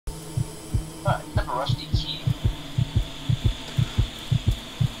a rusty key.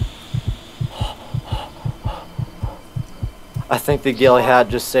 I think the ghillie hat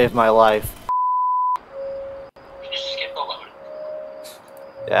just saved my life. Can you just skip the load?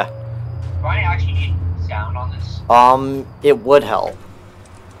 Yeah. Do I actually need sound on this? It would help.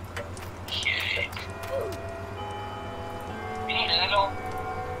 Okay. You need it at all?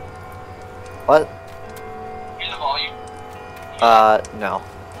 What? Hear the volume? No.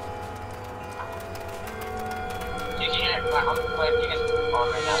 You can hear it. I'm glad you guys are on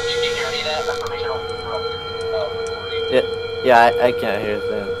right now. So you can hear any of that information on recording. Yeah, I can't hear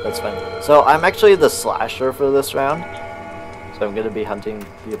anything. That's fine. So I'm actually the slasher for this round. So I'm gonna be hunting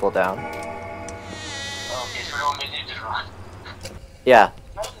people down. Okay, so we want me to do just run. Yeah.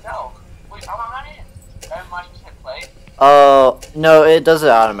 No. Wait, how am I running? I have my hit play. Oh, no, it does it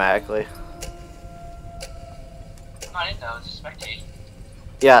automatically. I'm not in though, it's a spectate.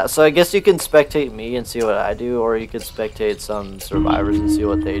 Yeah, so I guess you can spectate me and see what I do, or you could spectate some survivors and see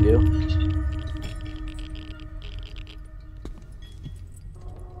what they do.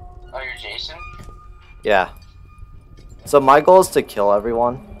 Oh, you're Jason? Yeah. So my goal is to kill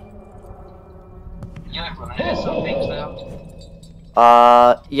everyone. You like limited at some things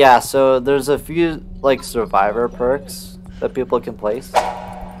though? Yeah, so there's a few, like, survivor perks that people can place.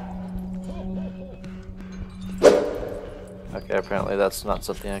 Okay, apparently that's not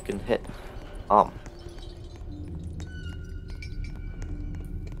something I can hit.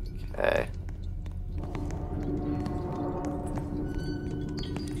 Okay.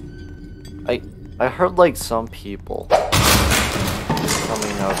 I heard, like, some people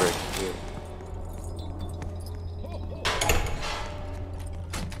coming over here.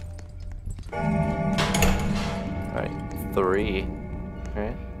 Alright, 3.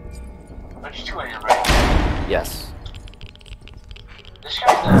 Alright. There's 2 on your right. Yes. This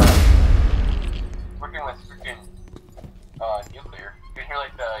guy's working with freaking nuclear. You can hear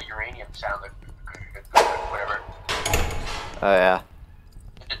like the uranium sound, like whatever. Oh yeah.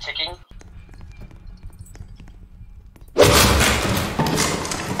 The ticking.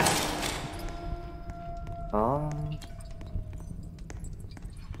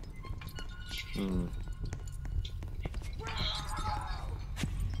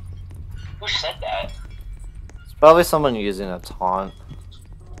 Who said that? It's probably someone using a taunt.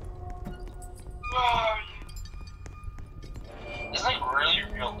 It's like really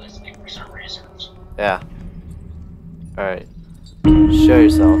realistic for some reasons. Yeah. Alright. Show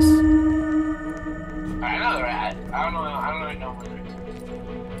yourselves. I know they're at. I don't really know where they're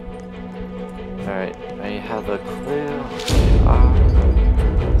at. Alright, I have a clue.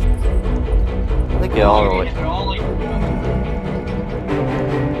 I think they all are like... They're all like...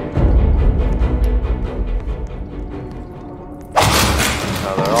 No,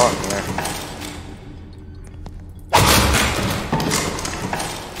 they're all in here.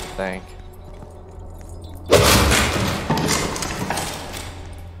 I think.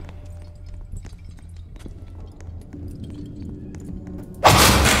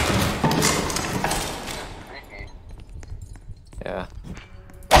 Yeah.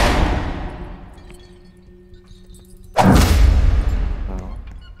 Oh.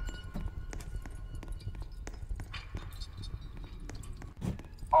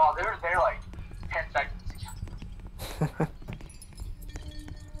 Oh, they were there like 10 seconds ago.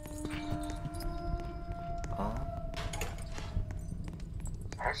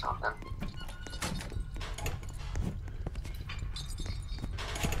 There's something.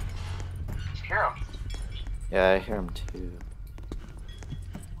 You hear him? Yeah, I hear him too.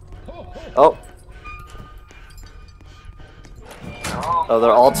 Oh! Oh,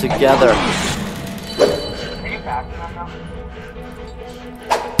 they're all together. Are you passing that now?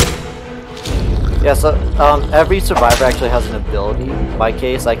 Yeah, so every survivor actually has an ability. In my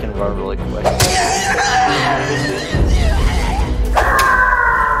case, I can run really quick.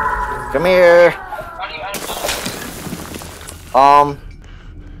 Come here. Oh,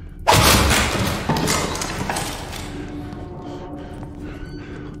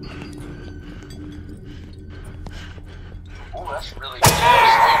 that's really good.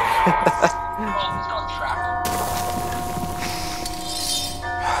 Oh, it's called track.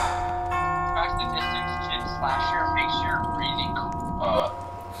 Tracks the distance to slasher, makes your breathing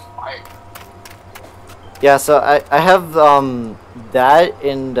quiet. Yeah, so I have that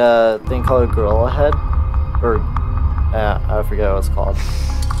in the thing called Gorilla Head, or I forget what it's called.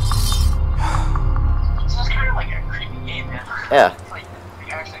 This is kind of like a creepy game, man. Yeah. It's like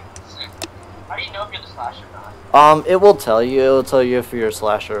actually sick. How do you know if you're the slasher or not? It will tell you. It will tell you if you're a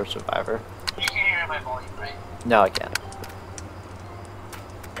slasher or survivor. You can hear my volume, right? No, I can't.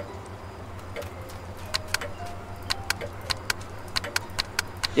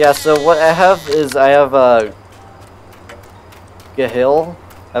 Yeah, so what I have is I have a Gahil.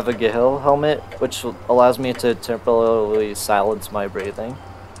 I have a Gahil helmet, which allows me to temporarily silence my breathing.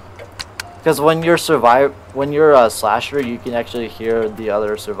 Because when you're a slasher, you can actually hear the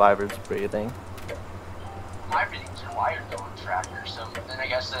other survivors breathing. My breathing's wired though in tracker, so then I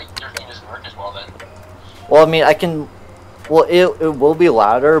guess like your thing doesn't work as well then. Well, I mean, I can. Well, it will be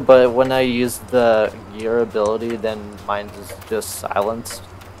louder, but when I use the gear ability, then mine is just silenced.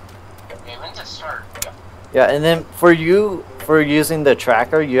 Okay, when's it start? Yeah, and then for using the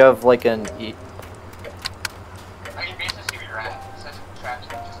tracker, you have like an I can basically see where you're at. It says it tracks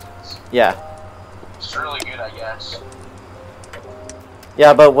your distance. Yeah. It's really good, I guess.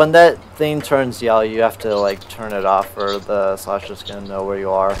 Yeah, but when that thing turns yellow, you have to like turn it off, or the slasher's gonna know where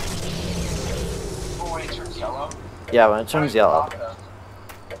you are. Oh, when it turns yellow? Yeah, when it turns yellow.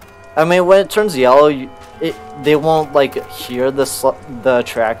 I mean, when it turns yellow, they won't like hear the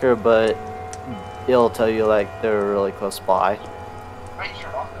tracker, but it'll tell you like they're really close by. Why you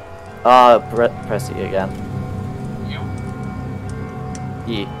turn off though? Press E again. You?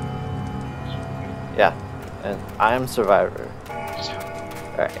 E. Yeah, and I am survivor. Me too.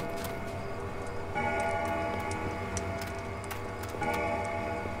 Alright.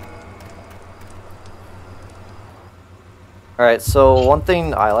 Alright, so one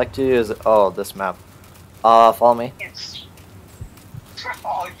thing I like to do is this map. Follow me. It's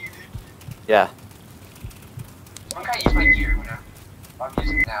all you did. Yeah. I'm gonna use my gear whenever I'm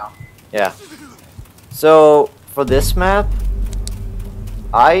using it now. Yeah. So for this map,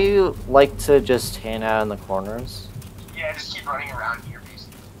 I like to just hang out in the corners. Yeah, just keep running around here,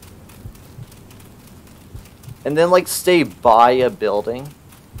 basically. And then like stay by a building.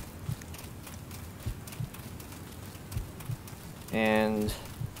 And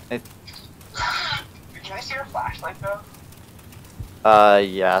Can I see your flashlight though?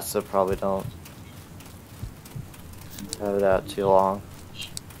 yeah, so probably don't have it out too long.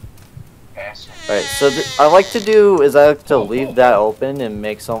 Okay, Right, so I like to do is I like to leave that open and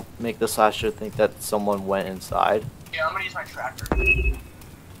make the slasher think that someone went inside. yeah, I'm gonna use my tracker.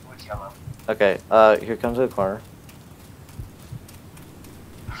 What's yellow? Okay, here comes the corner.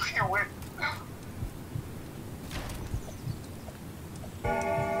 You're weird.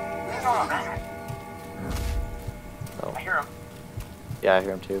 Oh. I hear him. Yeah, I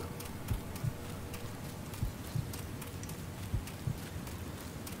hear him too.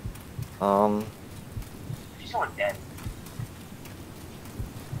 He's going dead.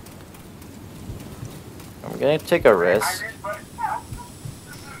 I'm gonna take a risk.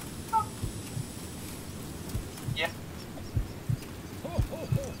 Yeah.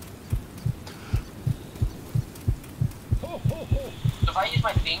 So if I use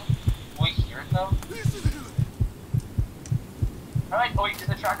my thing, will you hear it though? Alright, oh wait, does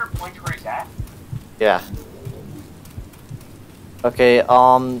the tracker point to where he's at? Yeah. Okay,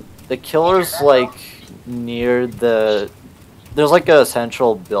 the killer's like near the. There's like a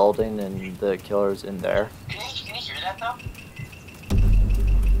central building and the killer's in there. Can you hear that though?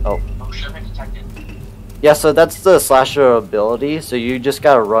 Oh. Oh, should have been detected. Yeah, so that's the slasher ability, so you just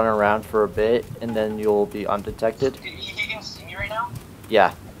gotta run around for a bit and then you'll be undetected. He can see me right now?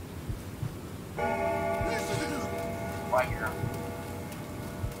 Yeah. Oh, I hear him.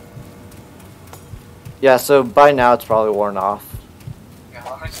 Yeah, so by now it's probably worn off. Yeah,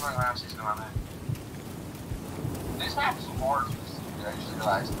 well, I'm gonna run around so he's going on that. This map is hard to see, I just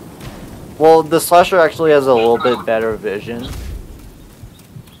realized. Well, the slasher actually has a little bit better vision.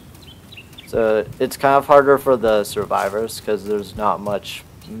 So it's kind of harder for the survivors because there's not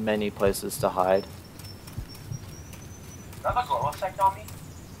many places to hide. Do I have a glow effect on me?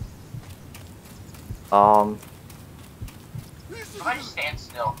 If I just stand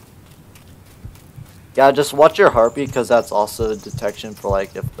still. Yeah, just watch your heartbeat because that's also detection for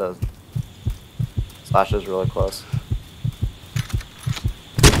like if the slasher's really close.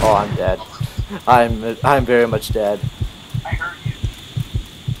 Oh, I'm dead. I'm very much dead. I heard you.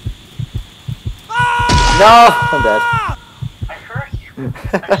 No, I'm dead. I heard you.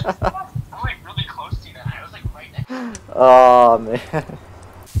 I'm like really close to you now. I was like right next to you. Oh man. I'm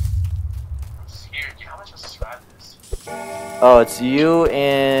scared, dude. How am I supposed to survive this? Oh, it's you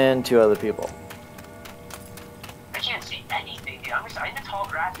and 2 other people. I can't see anything, dude. I'm in the tall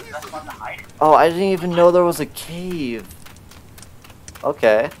grass because that's about to hide it. Oh, I didn't even know there was a cave.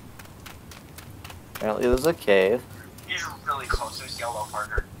 Okay. Apparently there's a cave. He's really close to his yellow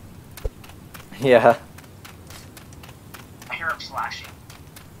partner. Yeah. I hear him slashing.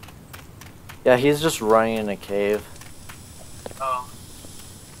 Yeah, he's just running in a cave. Oh.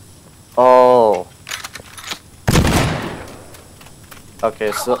 Oh.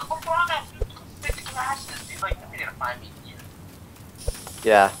 Okay, so What's wrong? Fix the glasses, dude. Like, nobody's gonna find me here.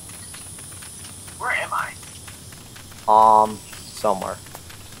 yeah, Where am I? somewhere.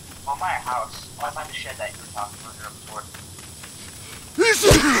 I'm by a house. Oh, I'm by the shed that you were talking about before.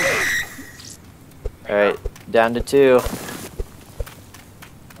 All right, down to 2.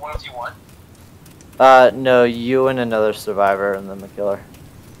 What else you want? No, you and another survivor, and then the killer.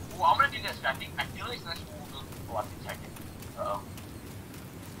 Well, I'm gonna do this. I feel like this will go up in a second.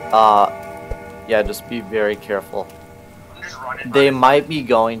 Uh-oh. Yeah, just be very careful. I'm just running. They might be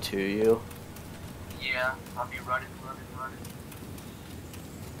going to you. Yeah, I'll be running.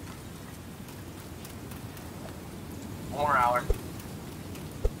 One more hour.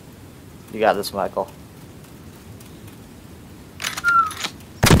 You got this, Michael.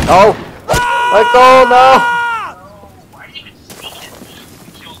 Oh! Michael, no! No! Why did you even see it?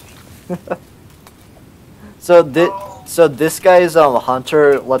 You killed me. So this guy's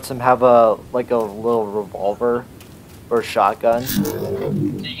hunter lets him have a little revolver or shotgun. So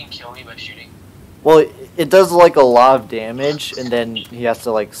you can kill me by shooting? Well, it does like a lot of damage, and then he has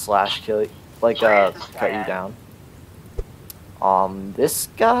to like slash kill, cut you down. This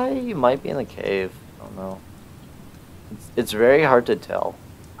guy might be in the cave. I don't know. It's very hard to tell.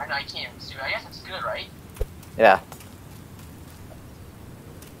 I know, I can't even see it. I guess it's good, right? Yeah.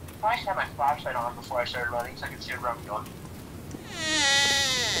 I should have my flashlight on before I started running so I can see where I'm going.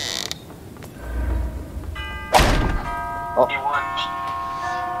 Oh. He won.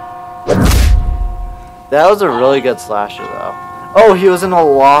 That was a really good slasher, though. Oh, he was in a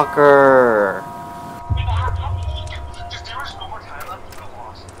locker. If there was no more time left, we would have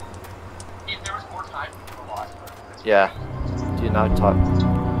lost. If there was more time, we would have lost. Yeah. Do not talk.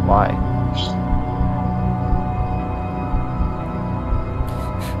 Why?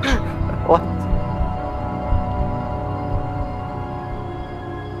 What?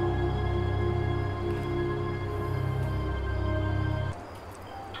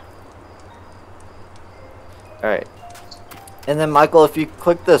 Alright. And then Michael, if you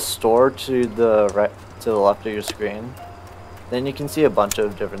click the store to the right to the left of your screen, then you can see a bunch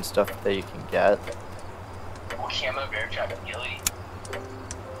of different stuff that you can get. Oh, camo bear trap Gilly.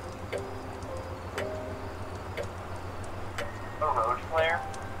 A road flare.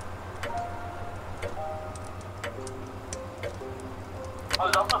 Oh,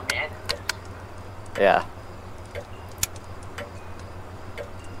 there's also bandits. Yeah.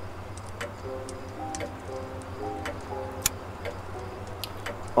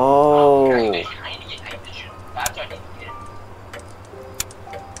 Oh. I need to get night vision. That's what I need to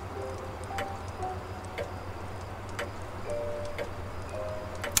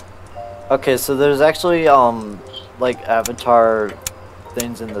get. Okay, so there's actually like avatar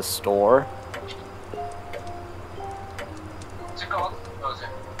things in the store. What's it called? What was it?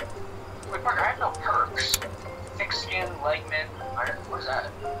 Wait, Parker, I have no perks. Thick skin, leg man, iron. What is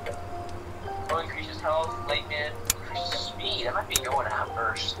that? Oh, increases health, leg man, increases speed. That might be going at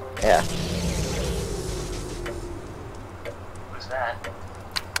first. Yeah. What's that?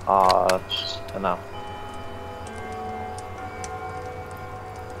 I don't know.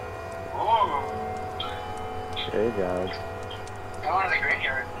 Ooh. Graveyard. Going to the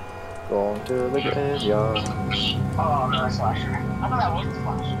graveyard. Going to the graveyard. Oh, no, that's slasher. I thought that was the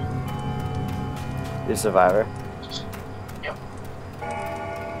slasher. You survivor. Yep.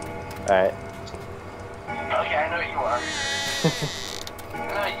 Alright. Okay, I know you are. I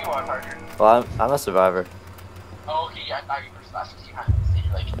know you are, Parker. Well, I'm a survivor. Oh, okay, yeah, I thought you were slasher.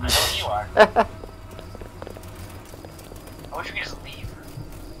 You're like, I know you are. I wish we could just leave.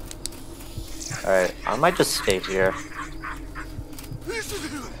 Alright, I might just stay here.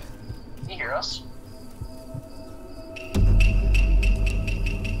 Can you hear us?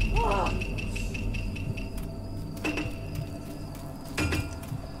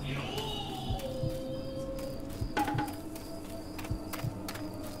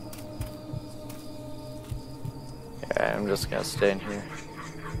 Yeah, I'm just gonna stay in here.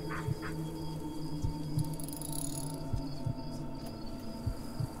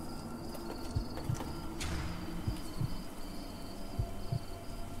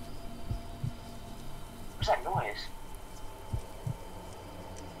 What's that noise?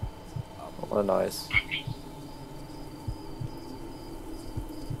 What a noise.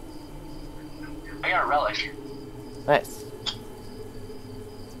 I got a relic. Nice.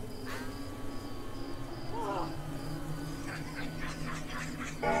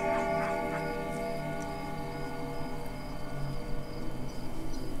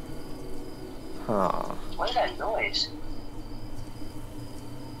 Huh. What is that noise?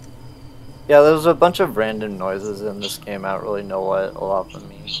 Yeah, there's a bunch of random noises in this game. I don't really know what a lot of them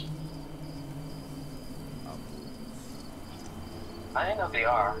mean. I didn't know they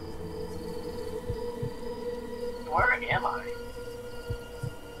are. Where am I?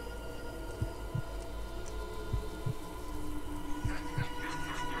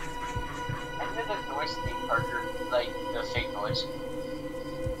 I did the noise thing, Parker, like the fake noise.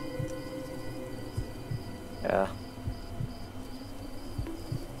 Yeah.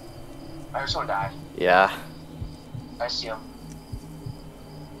 I heard someone die. Yeah. I see him.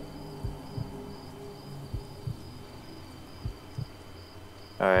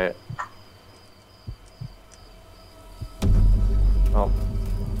 Alright. Oh.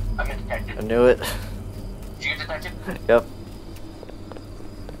 I get detected. I knew it. Did you get detected? Yep.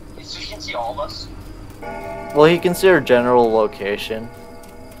 So you can see all of us? Well, he can see our general location.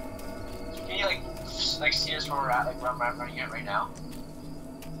 So can you like see us where we're at, like where I'm running at right now?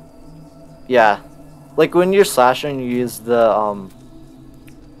 Yeah. Like when you're slashing, you use the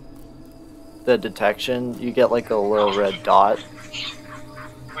detection, you get like a little red dot.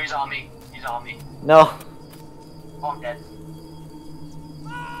 Oh, he's on me. He's on me. No. Oh, I'm dead.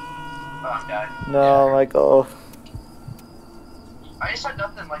 Oh, I'm dead. No, Yeah. Michael. I just had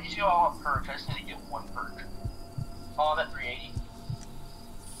nothing. Like, you do all perks. I just need to get one perk. Oh, I'm at 380.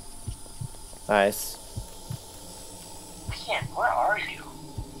 Nice. I can't. Where are you?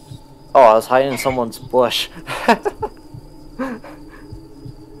 Oh, I was hiding in someone's bush. I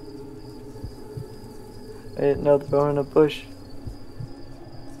didn't know they were in a bush.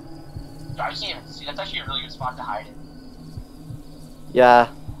 I can't even see. That's actually a really good spot to hide in. Yeah.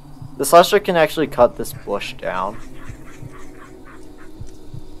 The slasher can actually cut this bush down.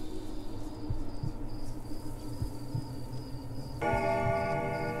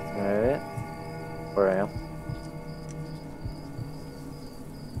 Alright. Where I am.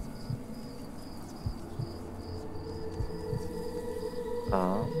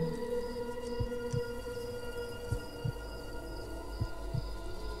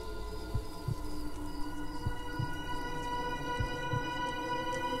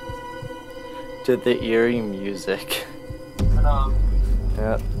 To the eerie music. But,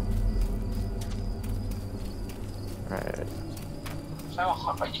 Yep. Right. so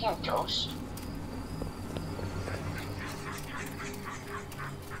are you getting ghost?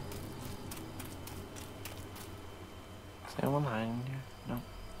 Is anyone hiding here? No.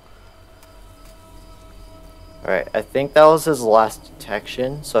 Alright, I think that was his last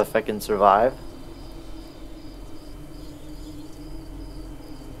detection, so if I can survive.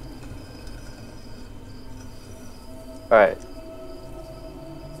 Alright.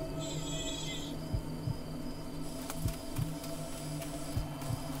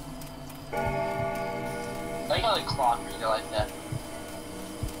 I like how the clock read it like that.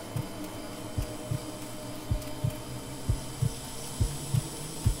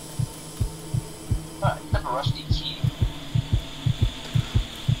 I have a rusty key.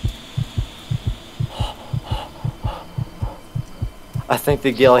 I think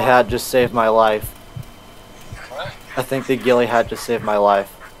the ghillie hat just saved my life. What? I think the ghillie hat just saved my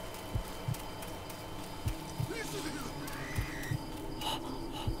life.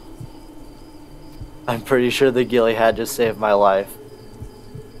 I'm pretty sure the ghillie hat just saved my life.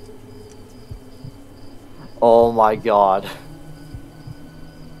 Oh my god.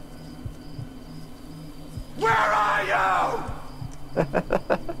 Where are you?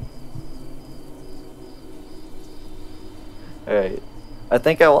 Alright. I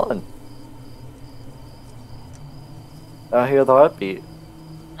think I won. I hear the heartbeat.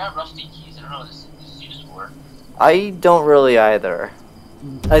 I have rusty keys. I don't know what this is used for. I don't really either.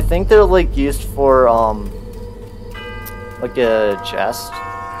 I think they're like used for like a chest. I'm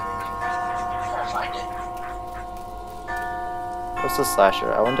trying to find it. What's the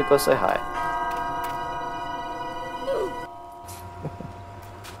slasher? I want to go say hi.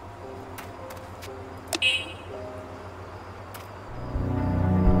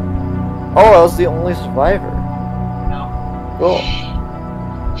 Oh, I was the only survivor. No. Cool.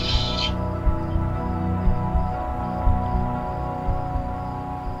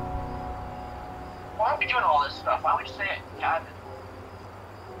 Why are we doing all this stuff? Why don't we just say it? God.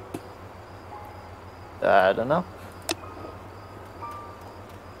 I don't know.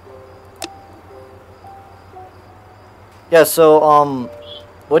 Yeah, so,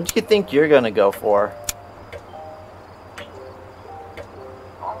 what do you think you're gonna go for?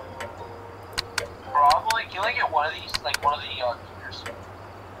 Probably. Can you only get one of these? Like one of the gears?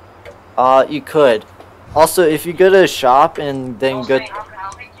 You could. Also, if you go to a shop and then I'll go, say,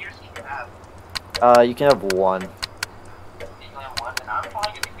 how many gears can you have? you can have one. You can have one, and I'm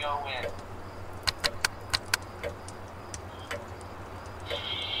probably gonna go in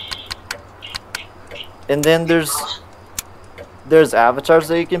And then there's avatars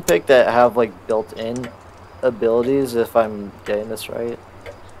that you can pick that have like built-in abilities, if I'm getting this right.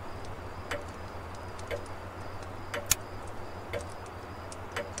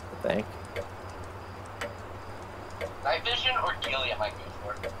 I think. Night vision or Gilead might go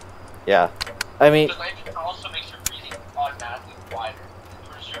for it. Yeah. I mean, Because night vision also makes your breathing automatically wider. It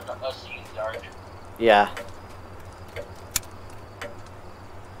turns your seeing dark. yeah.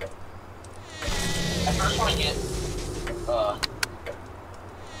 I first want to get the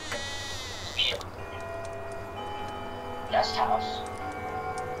guest house.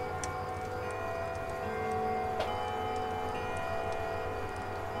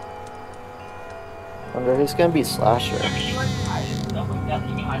 Wonder who's gonna be Slasher. So can you like hide and stuff like that?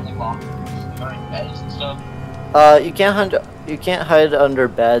 You can hide like lockers or in beds and stuff. You can't hide under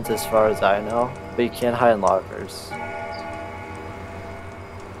beds as far as I know, but you can hide in lockers.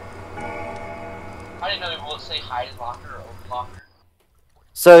 I didn't know will it say hide in locker or open locker.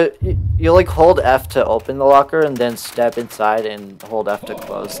 So you like hold F to open the locker and then step inside and hold F to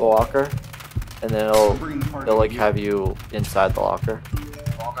close the locker, and then it'll like have you inside the locker.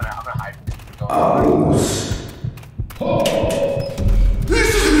 Well, I'm gonna hide.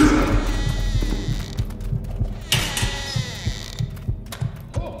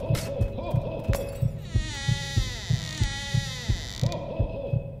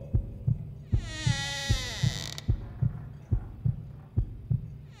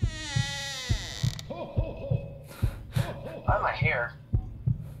 I have my hair.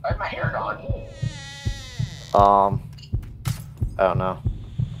 I have my hair gone. I don't know.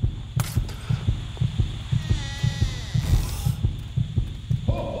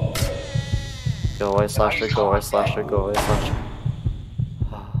 Go away, Slasher, go away, Slasher, go away, Slasher.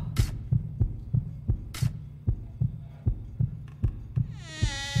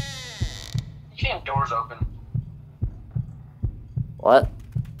 Keeping doors open. What?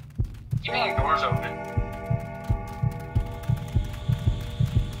 Keeping doors open.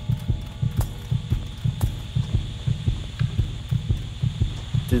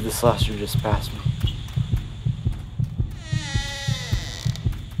 Dude, the Slasher just passed me.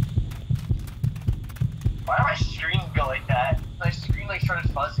 Why did my screen go like that? My screen like started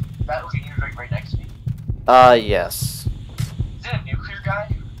fuzzing. That was right next to me. Yes. Is it a nuclear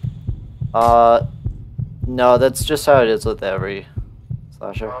guy? No, that's just how it is with every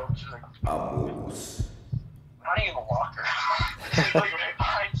Slasher. Oh, it's just like, not even in the locker. It's like right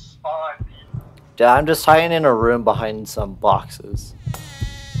behind spawn, dude. Yeah, I'm just hiding in a room behind some boxes.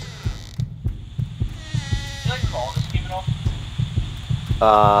 Do you like call this game at all?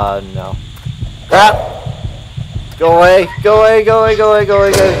 No. Crap! Go away, go away, go away, go away, go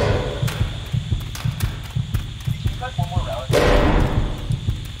away, go away. Can you guys one more relic?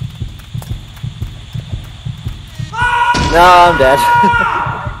 No, I'm dead.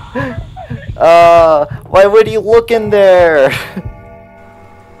 Why would he look in there?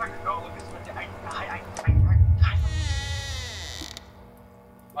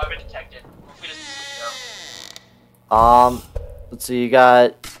 I've been detected. Hopefully it doesn't sleep though. Let's see, you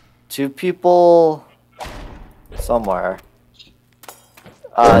got 2 people somewhere.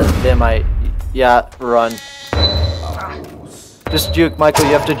 They might, yeah, run. Just juke, Michael,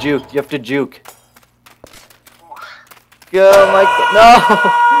 you have to juke, you have to juke. Go, Michael, no!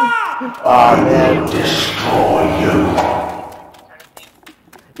 Oh man.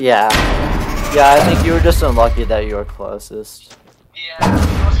 Yeah. Yeah, I think you were just unlucky that you were closest. Yeah,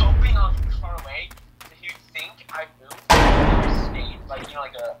 I was hoping I was far away, so he would think I moved and I stayed, like, you know,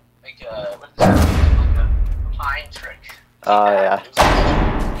 like a, what's that? Like a mind trick. Oh, yeah.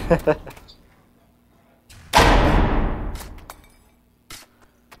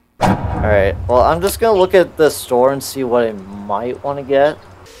 Alright, well, I'm just gonna look at the store and see what I might want to get.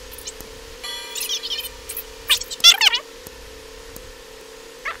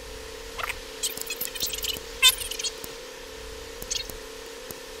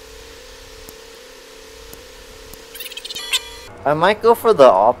 I might go for the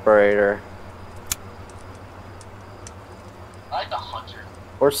operator. I like the hunter.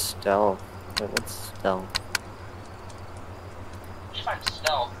 Or stealth. Wait, what's stealth? Just find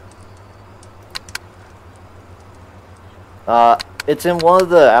stealth. It's in one of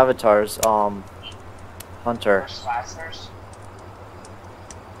the avatars, Hunter. Or slashers.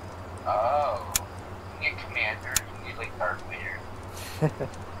 Oh. You can get Commander, you can get like Darth Vader.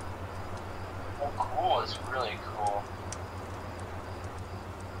 Oh, cool, it's really cool.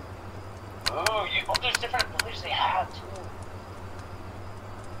 Ooh, there's different abilities they have too.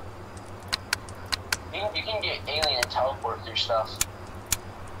 You can get alien and teleport through stuff.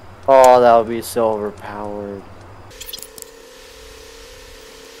 Oh, that would be so overpowered.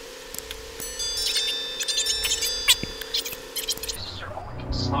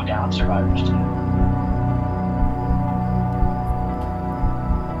 Slow down survivors too.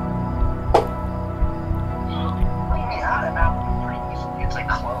 Yeah, that map was pretty easy. It's like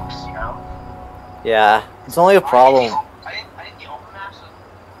close, you know? Yeah, it's only a problem. I think the open maps are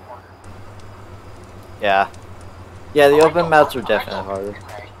harder. Yeah. Yeah, the open maps are definitely harder.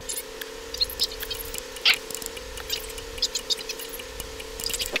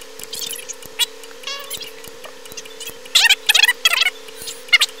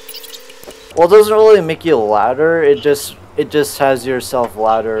 Well, it doesn't really make you louder. It just has yourself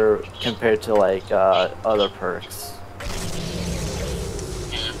louder compared to like other perks.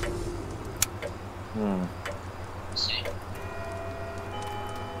 Hmm. Let's see.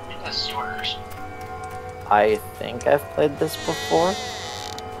 The sewers. I think I've played this before.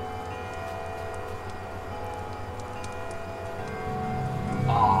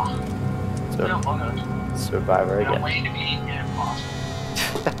 Survivor again. No way to be impossible.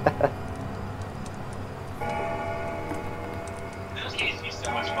 Those games used to be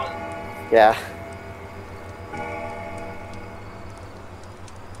so much fun. Yeah.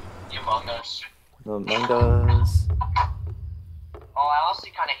 Among Us. Among Us. Oh, I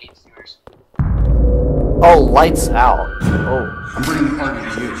honestly kind of hate sewers. Oh, lights out. Oh. I'm bringing the party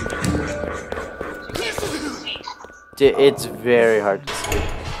to you. Dude, it's very hard to see.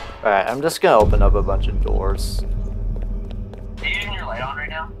 Alright, I'm just gonna open up a bunch of doors. Are you using your light on right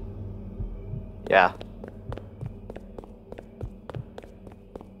now? Yeah.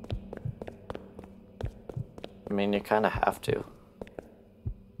 I mean, you kind of have to.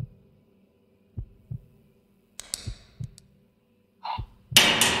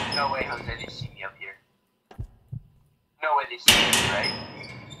 No way, Jose, they see me up here. No way they see me, right?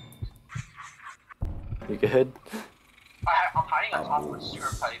 You good? I'm hiding on top of a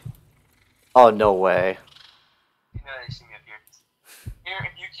sewer pipe. Oh, no way. You know they see me up here. Here,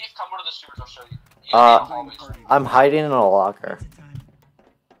 if you keep coming to the sewers, I'll show you. I'm hiding in a locker.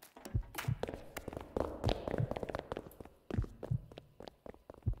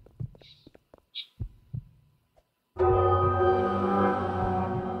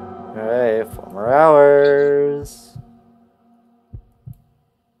 Alright, 4 more hours.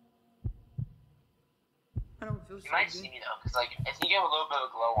 You might see me though, because like, I think you have a little bit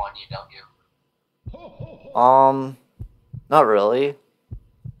of glow on you, don't you? Not really.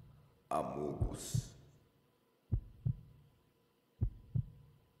 Amogus.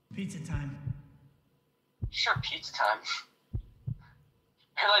 Pizza time. Sure, pizza time.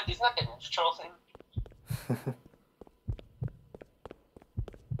 You're like, isn't that the Ninja Turtle thing?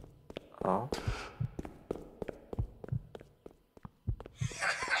 Oh.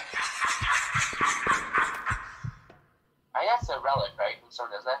 I guess a relic, right? When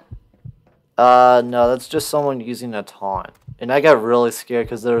someone does that? No, that's just someone using a taunt. And I got really scared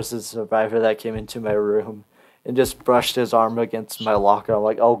because there was a survivor that came into my room and just brushed his arm against my locker. I'm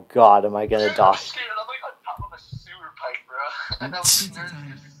like, oh god, am I gonna die? I'm scared. I'm like on top of a sewer pipe, bro. And I was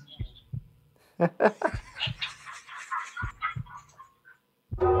nervous to see me.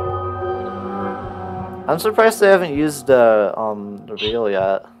 I'm surprised they haven't used the reveal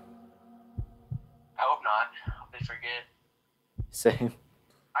yet. I hope not. I hope they forget. Same.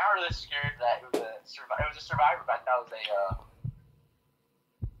 I got really scared that it was a survivor, but I thought it was a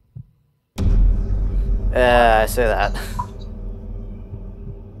Yeah, I say that.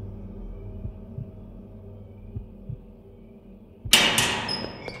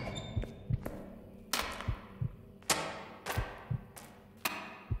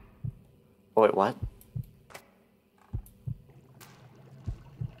 Oh, wait, what?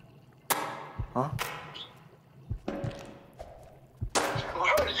 Huh?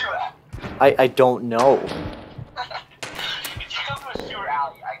 Where are you at? I don't know. If you come to a sewer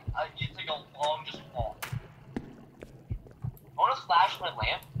alley, you take a long just walk. I want to flash my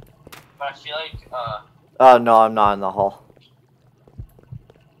lamp, but I feel like Oh no, I'm not in the hall.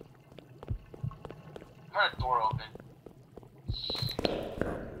 I heard a door open.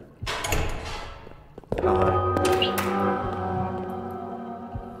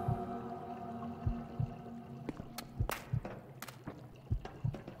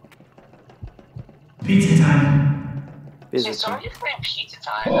 Pizza time. Pizza So time. you're playing pizza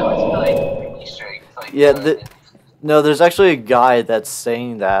time. That was like Easter egg. It's like, Yeah, no, there's actually a guy that's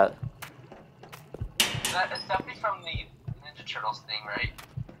saying that. That's definitely from the Ninja Turtles thing, right?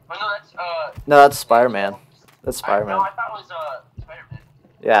 Oh no, that's No, that's Spider-Man. That's Spider-Man. No, I thought it was Spider-Man.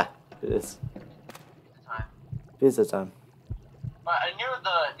 Yeah, it is. Pizza time. Pizza time. But I knew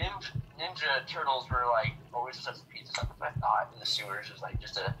the ninja turtles were like always such a pizza. Something I thought in the sewers was like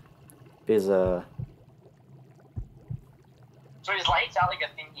just a. Pizza. So his lights out like a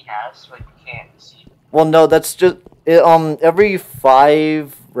thing he has, so like you can't see. Well, no, that's just every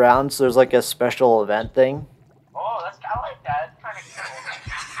 5 rounds there's like a special event thing. Oh, I like that. It's kind of cool.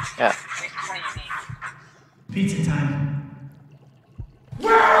 Yeah. It's kind of unique. Pizza time. You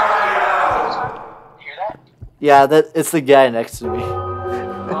hear that? Yeah, it's the guy next to me.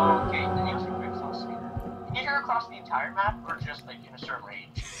 Oh, okay. Then you can pretty close to me. Can you hear across the entire map, or just like in a certain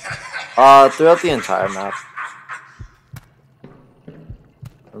range? Throughout the entire map.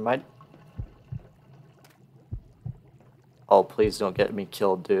 Remind. Oh, please don't get me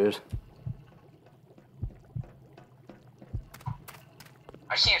killed, dude.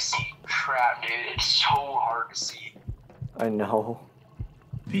 I can't see crap, dude. It's so hard to see. I know.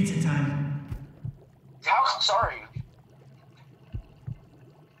 Pizza time. How sorry?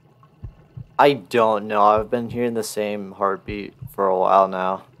 I don't know. I've been hearing the same heartbeat for a while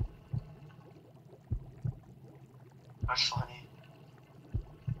now. That's funny.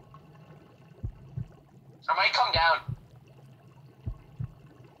 I might come down.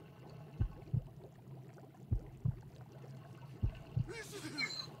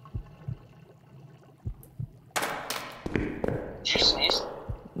 Did you sneeze?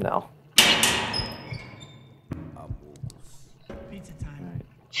 No. Pizza time.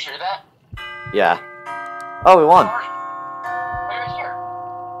 Did you hear that? Yeah. Oh, we won. Sorry. Wait right here.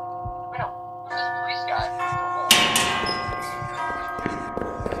 Wait, no. Who's this police guy?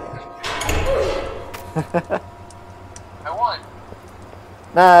 I won.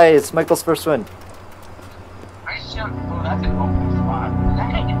 Nice, Michael's first win. I just don't. Oh, that's an open spot.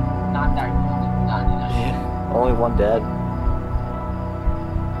 That guy did not die. Not do that shit. Only one dead.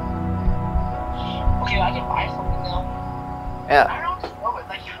 Okay, I can buy something now. I Yeah. don't know what to throw it.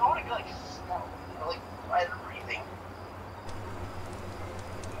 Like, I want to go like stealth, or like quiet breathing.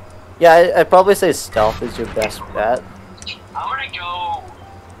 Yeah, I'd probably say stealth is your best bet. I'm gonna go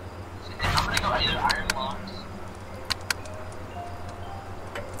either Iron Lungs.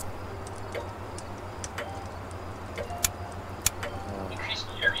 Increase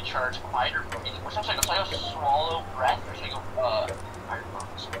air recharge, quieter breathing. Which one should I go? Should I go swallow breath or should I go Iron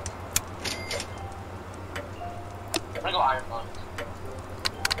Lungs? I'm gonna go Iron Lungs.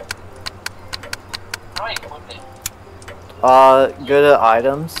 How do I equip it? Go to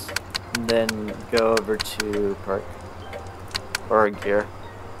items, and then go over to perk. Or gear.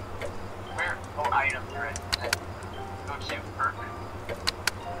 Where? Oh, item, right. Then go to perk.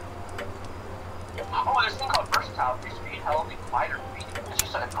 Oh, there's a thing called versatile. Free speed, health, and quieter breathing. It's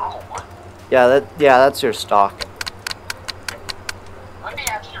just a normal one. Yeah, that's your stock. Might be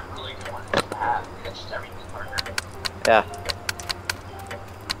actually a really good one to have. It's just everything harder. Yeah.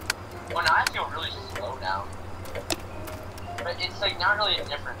 Well, now I feel really slow now. But it's like not really a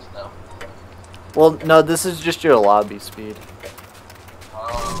difference though. Well, no, this is just your lobby speed. Oh.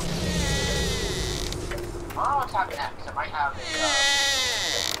 I don't know what's happening next. I might have a,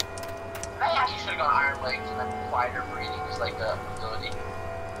 I actually should have gone Iron Legs and then quieter breathing is like a ability.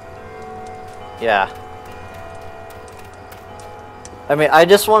 Yeah. I mean, I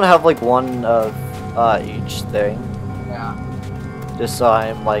just want to have like one of each thing. Yeah. Just so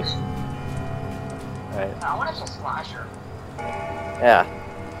I'm like... Right. I want to slasher. Yeah.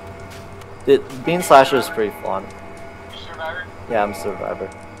 Being slasher is pretty fun. You survivor? Yeah, I'm a survivor.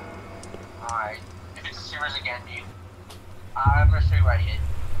 Alright. If it's sewers again, dude. I'm gonna show you where I hid.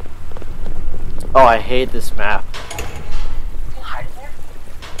 Oh, I hate this map. You can hide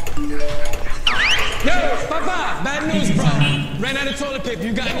in there? Yo, Papa, bad news, bro. Ran out of toilet paper.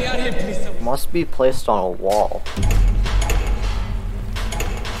 You got any out here, please? Must be placed on a wall.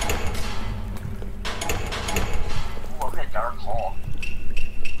 Ooh, I'm in a dark hall.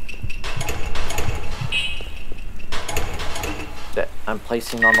 That I'm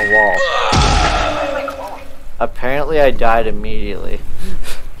placing on the wall. Why am I glowing? Apparently I died immediately.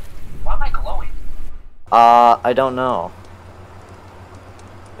 Why am I glowing? I don't know.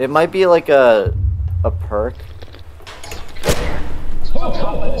 It might be like a perk. So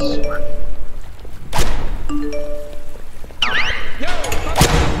top of the sewer. Yo, Papa,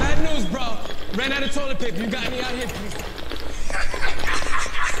 bad news, bro. Ran out of toilet paper. You got any out here, please?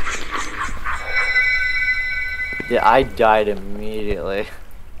 Yeah, I died immediately.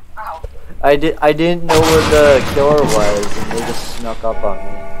 Ow. I didn't know where the killer was, and they just snuck up on me.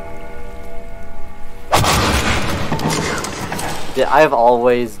 Yeah, I've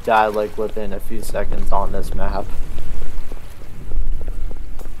always died like within a few seconds on this map.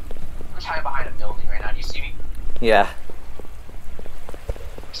 I'm hiding behind a building right now. Do you see me? Yeah.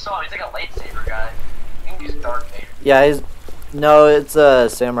 So he's like a lightsaber guy. I think he's Darth Vader. Yeah, he's... No, it's a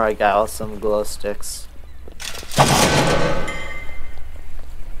samurai guy with some glow sticks.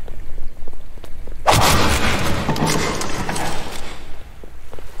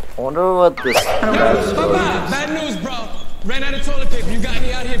 I wonder what this guy's Papa, bad news, bro. Ran out of toilet paper. You got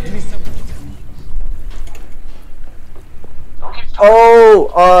any out here, please? Don't keep talking.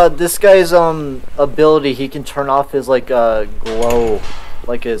 Oh, this guy's ability, he can turn off his like glow,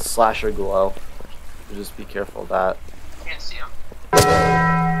 like his slasher glow. So just be careful of that. You can't see him.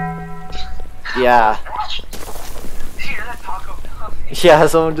 Yeah. Did you hear that Taco Bell? Yeah,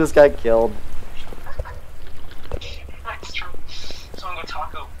 someone just got killed. That's true. Someone go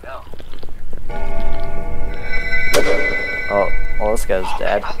Taco Bell. Oh, well, this guy's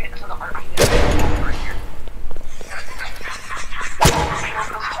dead. I'm getting to the heart. I'm getting to the heart right here.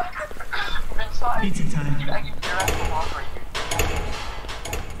 I'm inside. Pizza time. I can hear that from off right here.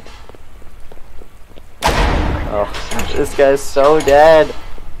 Oh, this guy's so dead. You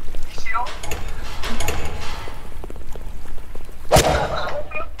see him?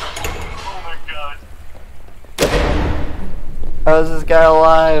 Oh my god. How is this guy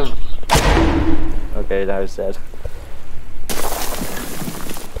alive? Okay, now he's dead.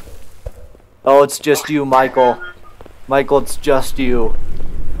 Oh, it's just you, Michael. Michael, it's just you.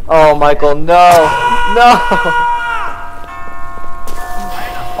 Oh, Michael, no! No!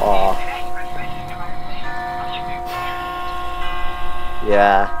 Aw.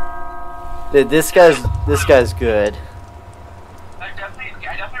 Yeah. Dude, this guy's good. I definitely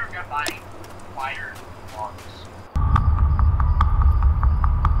regret buying wired logs.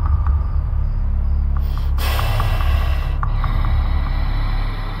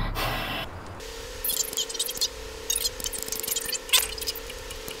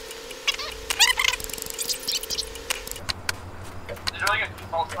 Is there like a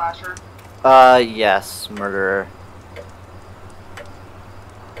default slasher? Yes, murderer.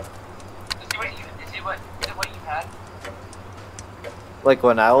 Is it what you had? Like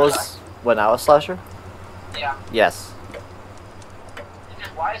when I was slasher? Yeah. Yes. It's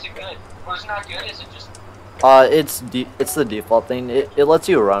just, why is it good? Or is it not good? Is it just... It's the default thing. It lets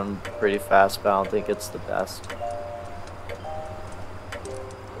you run pretty fast, but I don't think it's the best.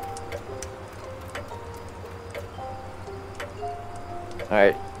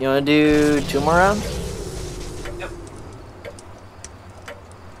 Alright, you wanna do 2 more rounds? Yep.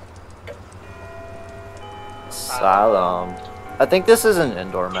 Asylum. I think this is an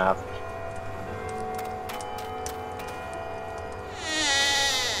indoor map.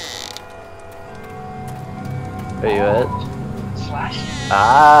 Are you it? Slash?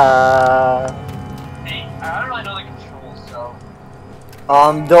 Ah. Hey, I don't really know the controls, so...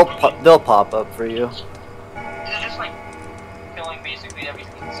 They'll pop up for you. Is it just like killing basically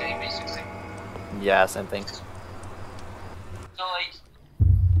everything, same basic thing? Yeah, same thing. So like...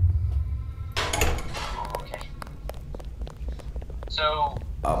 Oh, okay. So...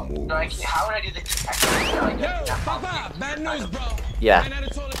 how would I do the detection? Like, Yo, Papa, bad news, bro. Yeah. Ran out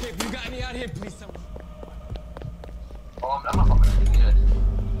of toilet paper. You got any out here, please? Oh, I'm not fucking good.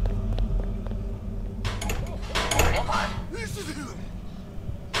 Where am I?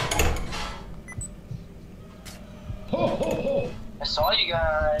 I saw you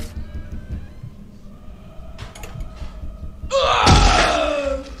guys.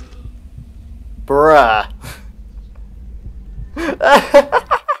 Bruh.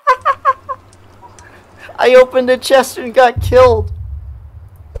 I opened a chest and got killed.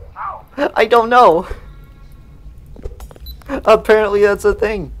 How? I don't know. Apparently that's a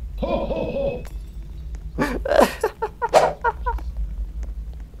thing.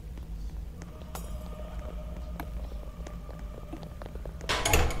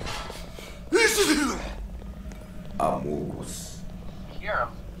 Hear him.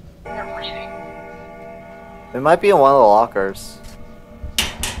 They're breathing. It might be in one of the lockers.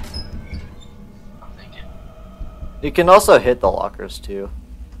 I'm thinking. You can also hit the lockers too.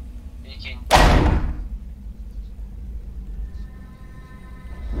 You can.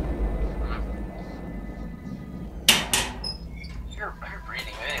 You're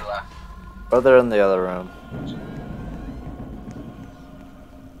breathing. Maybe they left. Or they're in the other room.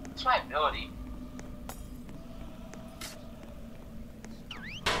 It's my ability.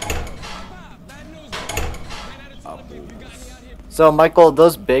 So Michael,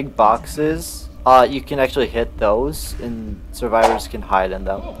 those big boxes, you can actually hit those and survivors can hide in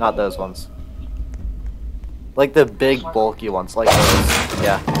them. Not those ones. Like the big bulky ones, like those.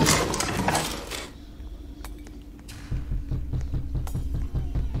 Yeah.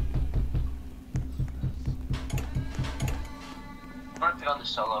 gonna pick on the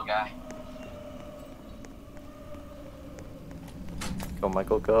solo guy. Go,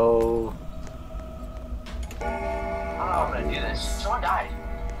 Michael, go. I don't know how I'm gonna do this. Someone died.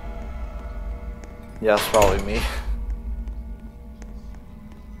 Yeah, it's probably me.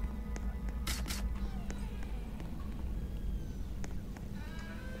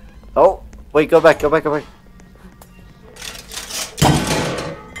 Oh, wait, go back, go back, go back.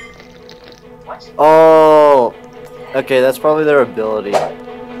 What? Oh, okay, that's probably their ability. Bye-bye.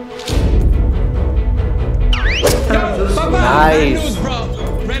 Nice. Bad news, bro.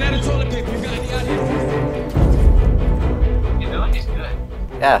 Ran out of toilet paper. You got any out here? The ability's good.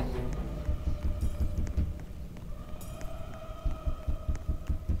 Yeah.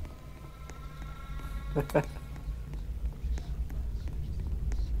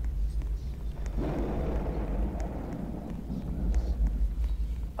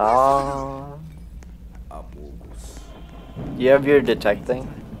 Do you have your detect thing?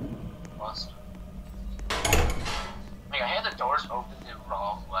 Must. Like, I had the doors open the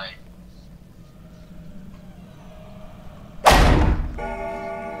wrong way.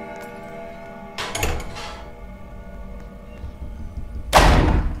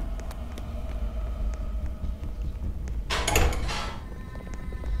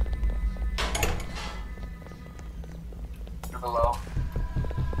 You're below.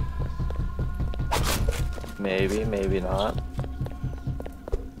 Maybe, maybe not.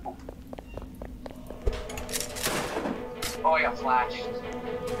 Oh, I got flashed.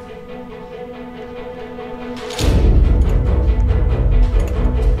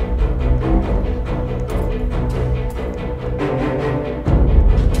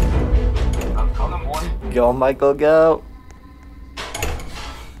 I'm coming, boy. Go, Michael, go.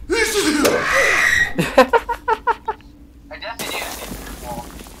 I definitely did. Well,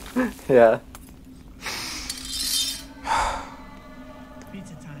 Yeah.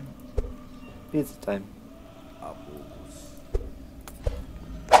 Pizza time. Pizza time.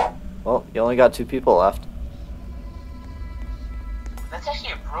 Well, you only got 2 people left. that's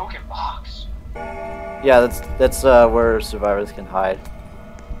actually a broken box. Yeah, that's where survivors can hide.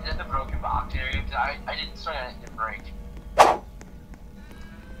 Is that the broken box area? 'Cause I didn't start on it to break.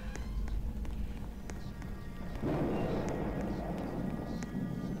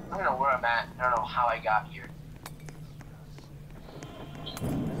 I don't know where I'm at. I don't know how I got here.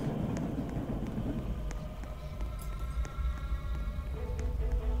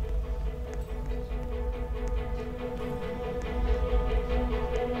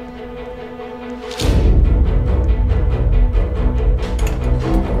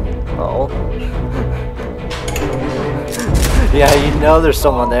 Oh. Yeah, you know there's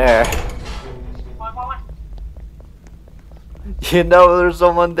someone there. What? You know there's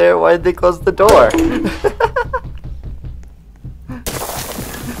someone there. Why did they close the door?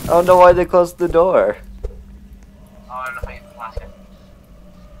 I don't know why they closed the door. Oh, I don't know if I get the plastic.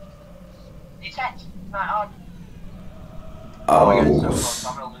 Detect! Not on. Oh my god, it's so close.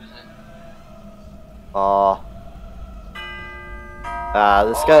 I'm gonna lose it. Aw.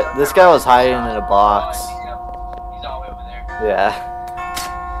 This guy was hiding in a box. He's all the way over there. Yeah.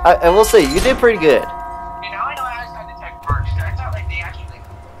 I will say, you did pretty good. Okay, now I know how to detect works. I thought like they actually like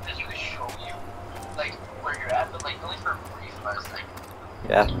physically show you like where you're at, but like only for a brief last thing.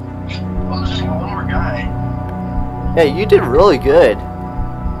 Yeah. Well, there's just one more guy. Yeah, you did really good.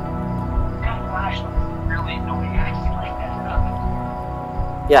 That flash was really annoying. I actually like that.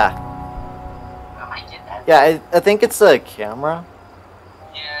 Yeah. I did that. Yeah, I think it's a camera.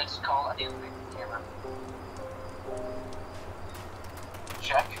 Yeah, it's called. I think it's the camera.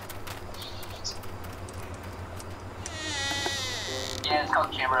 Check. Yeah, it's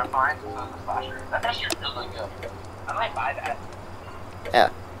called camera find. So it's a flasher. That's actually really good. I might buy that. Yeah.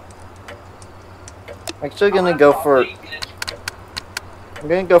 I'm actually gonna go for. I'm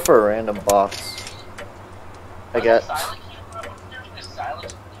gonna go for a random box. I guess. Silent camera. There's a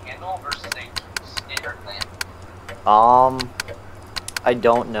silent candle versus a standard lamp. I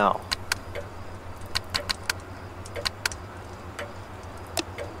don't know.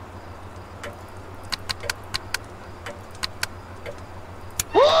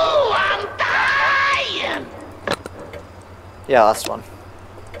 Yeah, last one.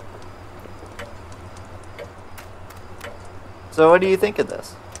 So what do you think of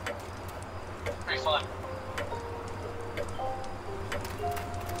this? Pretty fun.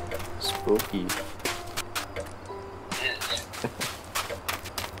 Spooky. It is.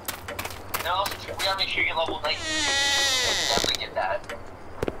 No, we gotta make sure you get level 19. Definitely get that.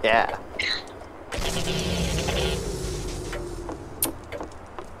 Yeah.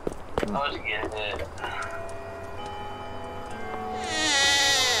 I was getting it.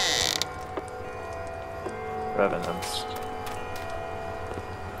 revenants.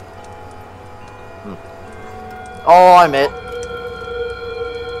 Oh, I'm it.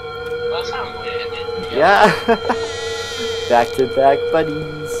 Well, that's not weird. Yeah. Back to back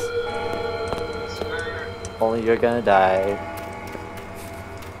buddies. Only you're gonna die.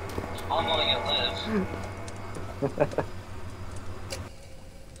 I'm only gonna live.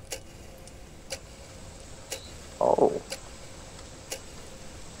 Oh.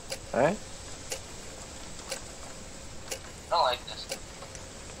 Alright. I don't like this.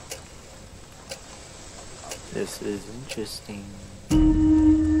 This is interesting.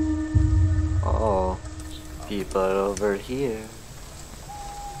 Oh. People over here.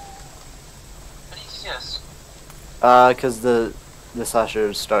 How do you see us? Cause the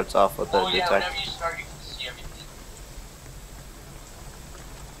slasher starts off with a Oh yeah, detect. whenever you start, you can see everything.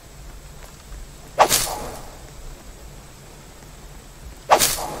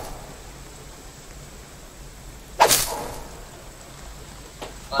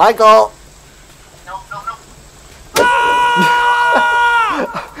 Michael! No, no, no.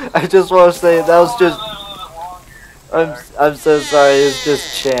 I just want to say that was just. A little bit longer. I'm so sorry. It's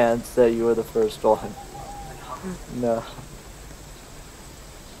just chance that you were the first one. No.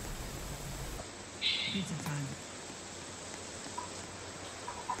 Pizza time.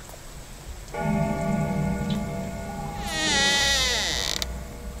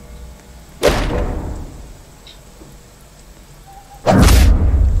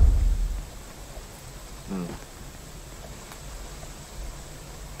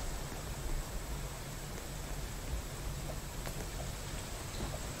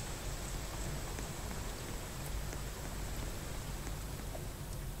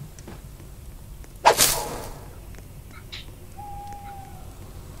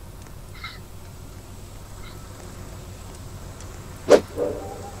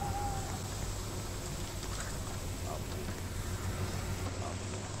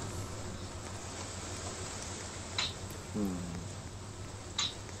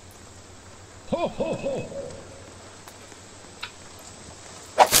 Ho, ho, ho.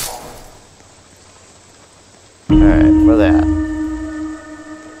 Alright, where they at?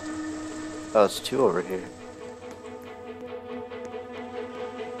 Oh, it's two over here.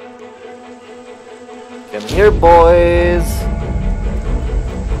 Come here, boys!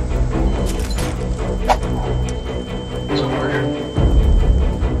 It's over here.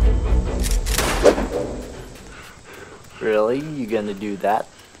 Really? You gonna do that?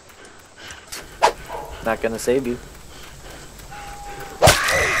 Not gonna save you.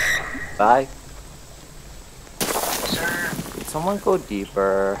 Bye. Sir. Did someone go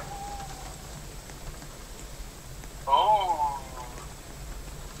deeper? Oh.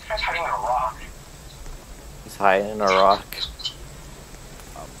 This guy's hiding in a rock. He's hiding in a rock.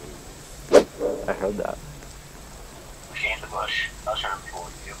 I heard that. She ain't the bush. I was trying to fool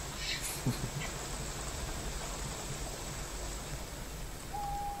you.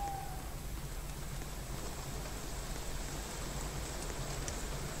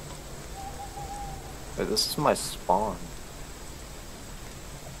 Wait, this is my spawn.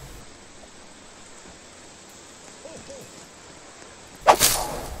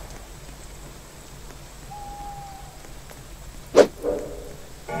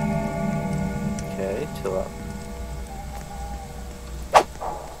 Okay, chill out.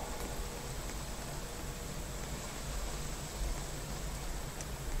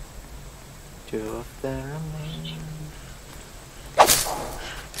 Two of them remain.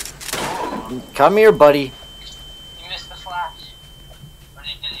 Come here, buddy. You missed the flash. Or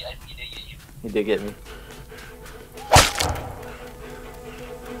did he, I think he did get you. He did get me.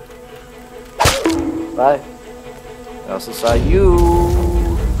 Bye. I also saw you.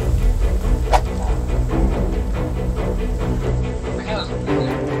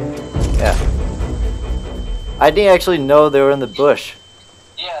 Yeah. I didn't actually know they were in the bush.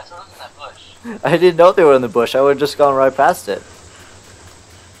 Yeah, so it was in that bush. I didn't know they were in the bush. I would have just gone right past it.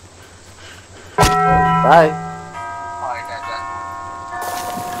 Bye. Oh, I got that.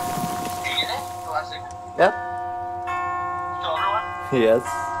 Did you get it? Classic. Yep. Kill everyone? Yes.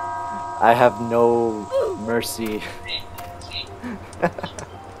 I have no mercy. See?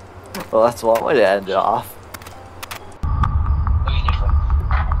 Well, that's one way to end it off. Okay, different.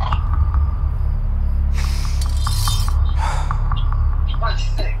 What did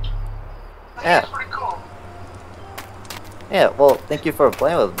you think? I think Yeah. it's pretty cool. Yeah, well, thank you for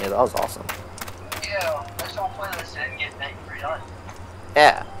playing with me. That was awesome. Yeah, next time we'll play this and get that redone.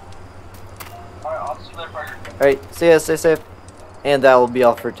 Yeah. Alright, I'll see you later, partner. Alright, see ya, stay safe. And that will be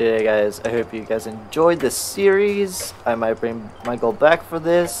all for today, guys. I hope you guys enjoyed this series. I might bring Michael back for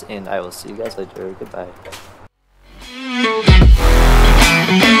this, and I will see you guys later. Goodbye. Yo!